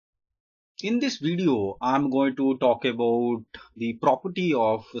In this video, I'm going to talk about the property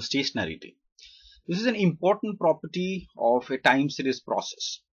of stationarity. This is an important property of a time series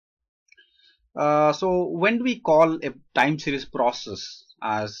process. So when do we call a time series process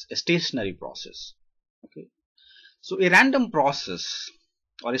as a stationary process? Okay. So a random process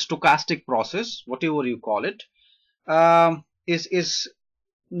or a stochastic process, whatever you call it, is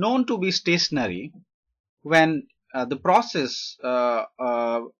known to be stationary when the process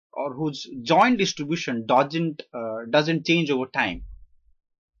or whose joint distribution doesn't change over time.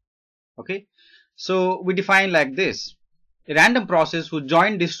 Okay, so we define like this: a random process whose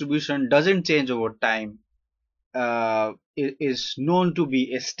joint distribution doesn't change over time is known to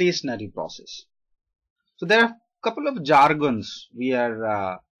be a stationary process. So there are a couple of jargons we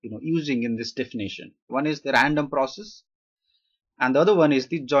are using in this definition. One is the random process, and the other one is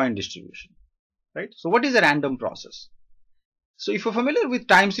the joint distribution. Right. So what is a random process? So if you're familiar with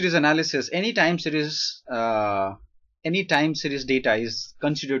time series analysis, any time series data is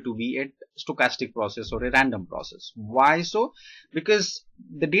considered to be a stochastic process or a random process. Why so? Because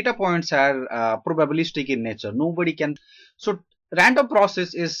the data points are probabilistic in nature. Nobody can. So random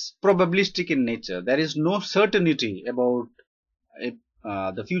process is probabilistic in nature. There is no certainty about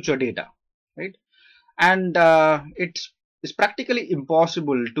the future data, right? And it's practically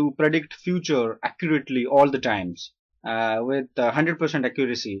impossible to predict future accurately all the times with 100%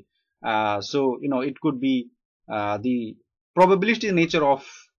 accuracy. So it could be the probabilistic nature of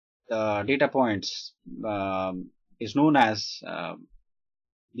data points is known as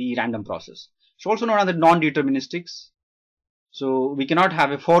the random process. It's also known as the non-deterministics. So we cannot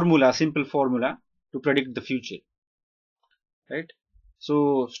have a simple formula to predict the future, right?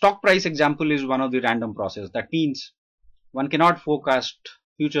 So stock price example is one of the random process. That means one cannot forecast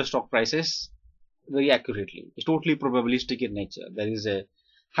future stock prices very accurately. It's totally probabilistic in nature. There is a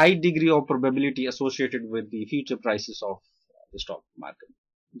high degree of probability associated with the future prices of the stock market,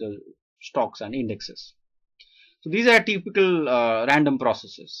 the stocks and indexes. So these are typical random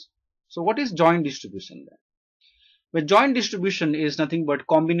processes. So what is joint distribution then? Well, joint distribution is nothing but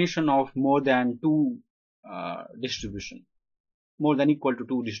combination of more than two distribution, more than equal to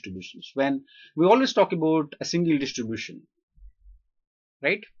two distributions. When we always talk about a single distribution,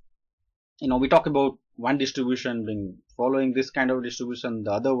 right? We talk about one distribution being following this kind of distribution,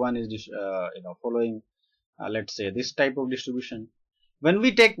 the other one is following let's say this type of distribution. When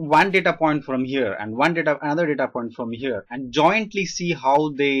we take one data point from here and another data point from here and jointly see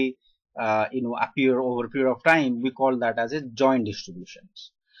how they appear over a period of time, we call that as a joint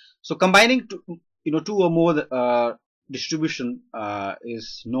distributions. So combining two or more distribution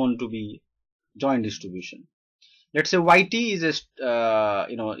is known to be joint distribution. Let's say YT is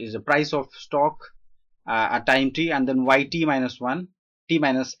a price of stock at time t, and then YT minus 1, T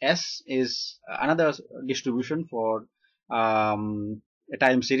minus S is another distribution for a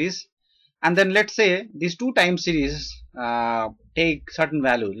time series. And then let's say these two time series take certain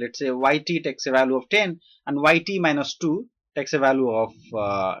value. Let's say YT takes a value of 10 and YT minus 2 takes a value of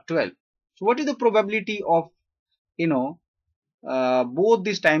 12. So what is the probability of both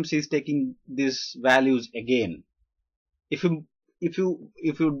these time series taking these values again? If you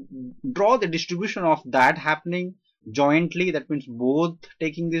draw the distribution of that happening jointly, that means both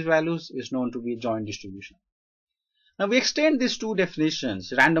taking these values is known to be joint distribution. Now we extend these two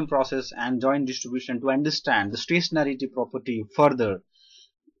definitions, random process and joint distribution, to understand the stationarity property further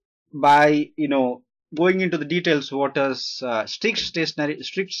by going into the details. What is strict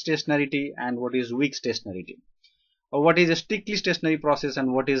stationarity and what is weak stationarity, or what is a strictly stationary process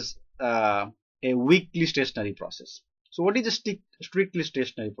and what is a weakly stationary process. So what is a strictly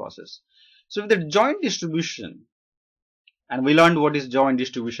stationary process? So with the joint distribution, and we learned what is joint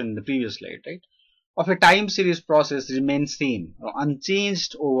distribution in the previous slide, right? Of a time series process remains same or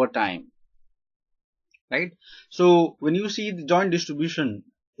unchanged over time, right? So when you see the joint distribution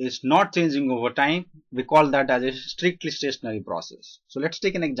is not changing over time, we call that as a strictly stationary process. So let's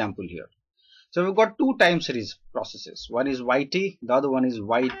take an example here. So we've got two time series processes. One is YT, the other one is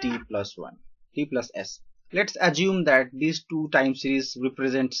YT plus 1, T plus S. Let's assume that these two time series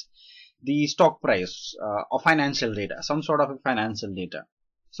represents the stock price of financial data, some sort of a financial data.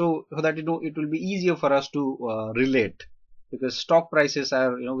 So that it will be easier for us to relate, because stock prices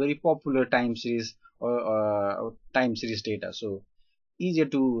are very popular time series or time series data. So easier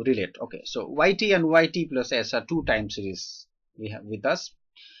to relate. Okay, so YT and YT plus S are two time series we have with us.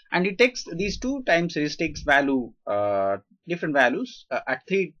 And it takes these two time series takes value different values at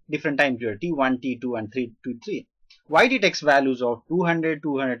three different time periods, T1, T2 and T3. YT takes values of 200,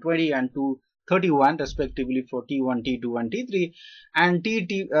 220 and 230 31 respectively for T1, T2 and T3, and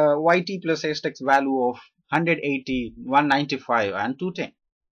YT plus S takes value of 180, 195 and 210,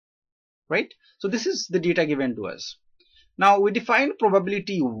 right? So this is the data given to us. Now we define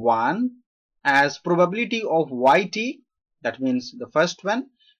probability 1 as probability of YT, that means the first one,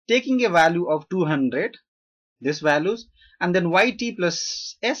 taking a value of 200, this values, and then YT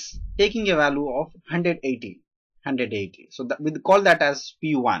plus S taking a value of 180. So that we call that as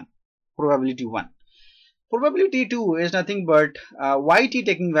P1, probability 1. Probability 2 is nothing but YT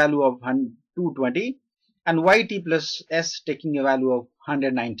taking value of 220 and YT plus S taking a value of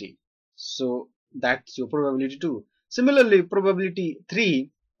 190. So that's your probability 2. Similarly, probability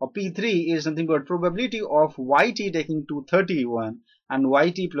 3 or P3 is nothing but probability of YT taking 231 and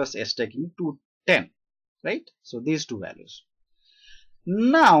YT plus S taking 210, right? So these two values.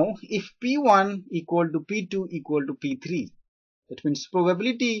 Now if P1 equal to P2 equal to P3, that means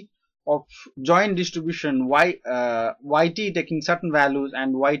probability of joint distribution YT taking certain values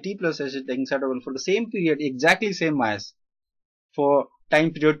and YT plus S taking certain values for the same period, exactly same as for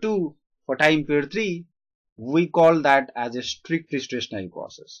time period 2, for time period 3, we call that as a strictly stationary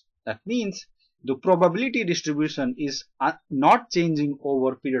process. That means the probability distribution is not changing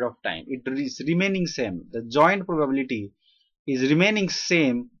over period of time. It is remaining same. The joint probability is remaining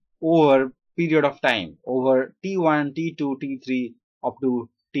same over period of time, over T1, T2, T3 up to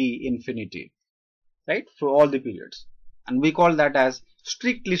T infinity, right, for all the periods. And we call that as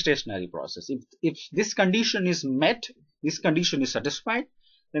strictly stationary process. If this condition is met, this condition is satisfied,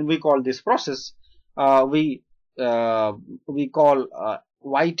 then we call this process we call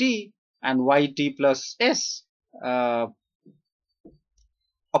YT and YT plus S. Of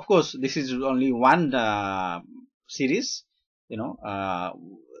course, this is only one series,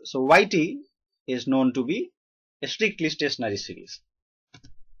 so YT is known to be a strictly stationary series.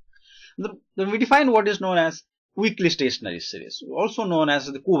 Then we define what is known as weakly stationary series, also known as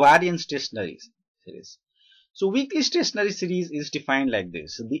the covariant stationary series. So weakly stationary series is defined like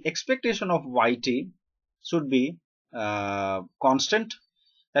this. The expectation of YT should be constant.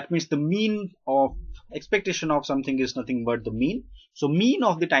 That means the mean of expectation of something is nothing but the mean. So mean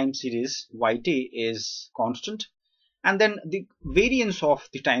of the time series YT is constant, and then the variance of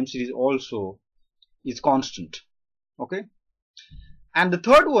the time series also is constant. Okay. And the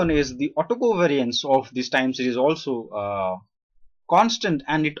third one is the autocovariance of this time series also constant,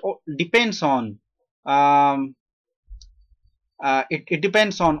 and it depends on it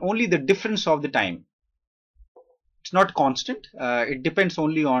depends on only the difference of the time. It's not constant. It depends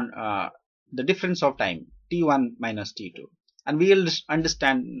only on the difference of time, T1 minus T2, and we will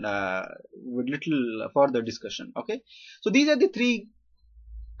understand with little further discussion. Okay, so these are the three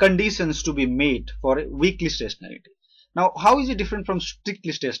conditions to be made for weakly stationarity. Now, how is it different from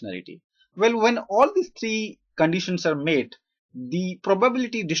strictly stationarity? Well, when all these three conditions are met, the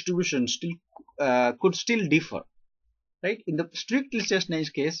probability distribution still could still differ, right? In the strictly stationary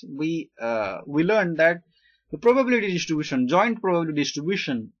case, we learned that the probability distribution, joint probability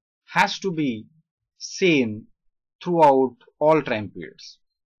distribution, has to be same throughout all time periods.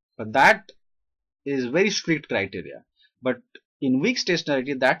 But that is very strict criteria. But in weak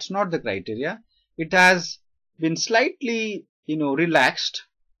stationarity, that's not the criteria. It has been slightly, relaxed,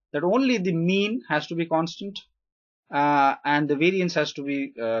 that only the mean has to be constant and the variance has to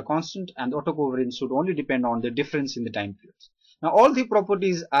be constant, and the autocovariance should only depend on the difference in the time periods. Now all the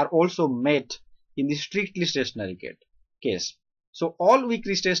properties are also met in the strictly stationary case. So all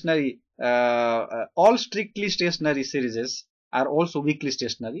weakly stationary, all strictly stationary series are also weakly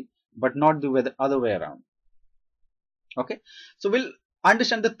stationary, but not the other way around. Okay, so we'll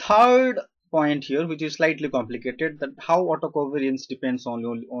understand the third point here, which is slightly complicated, that how autocovariance depends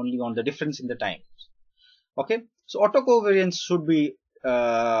only on the difference in the time. Okay, so autocovariance should be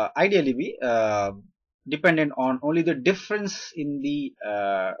ideally be dependent on only the difference in the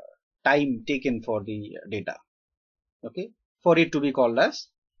time taken for the data, okay, for it to be called as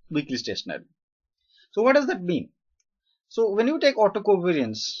weakly stationary. So what does that mean? So when you take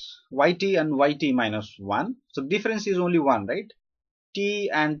autocovariance YT and YT minus 1, so difference is only 1, right? T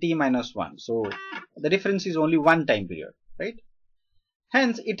and T minus 1, so the difference is only one time period, right?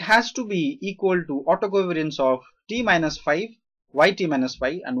 Hence it has to be equal to autocovariance of T minus 5, YT minus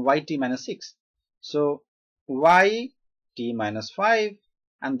 5 and YT minus 6. So YT minus 5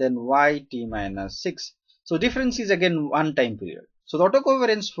 and then YT minus 6. So difference is again one time period. So the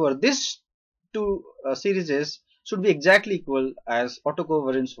autocovariance for this two series should be exactly equal as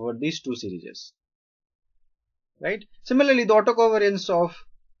autocovariance for these two series, right? Similarly, the autocovariance of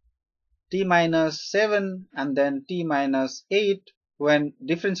T minus 7 and then T minus 8 when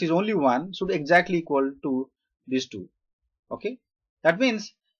difference is only 1 should exactly equal to these two. Okay, that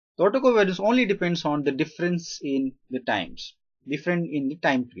means the autocovariance only depends on the difference in the times, different in the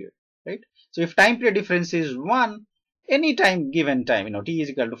time period, right? So if time period difference is 1, any time given time, t is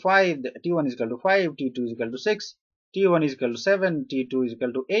equal to 5, t1 is equal to 5, t2 is equal to 6, t1 is equal to 7, t2 is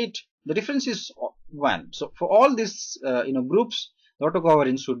equal to 8, the difference is 1. So for all these groups, the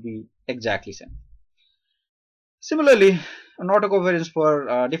autocovariance should be exactly same. Similarly, an autocovariance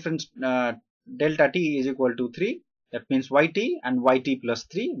for difference delta t is equal to 3. That means yt and yt plus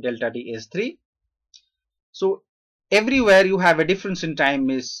 3, delta t is 3. So everywhere you have a difference in time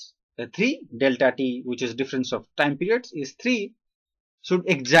is 3, delta t, which is difference of time periods, is 3, should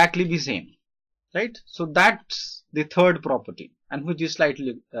exactly be same, right? So that's the third property, and which is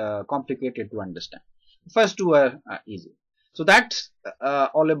slightly complicated to understand. First two are easy. So that's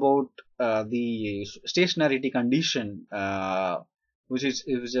all about the stationarity condition, which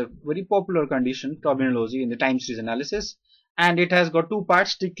is a very popular condition terminology in the time series analysis, and it has got two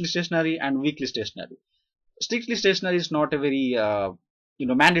parts: strictly stationary and weakly stationary. Strictly stationary is not a very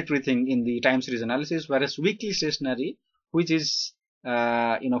mandatory thing in the time series analysis, whereas weakly stationary, which is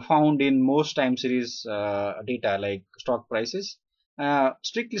found in most time series data like stock prices,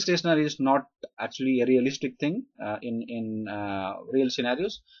 strictly stationary is not actually a realistic thing in real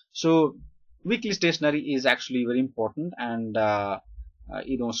scenarios. So weakly stationary is actually very important and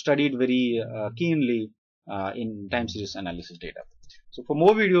studied very keenly in time series analysis data. So for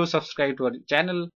more videos, subscribe to our channel.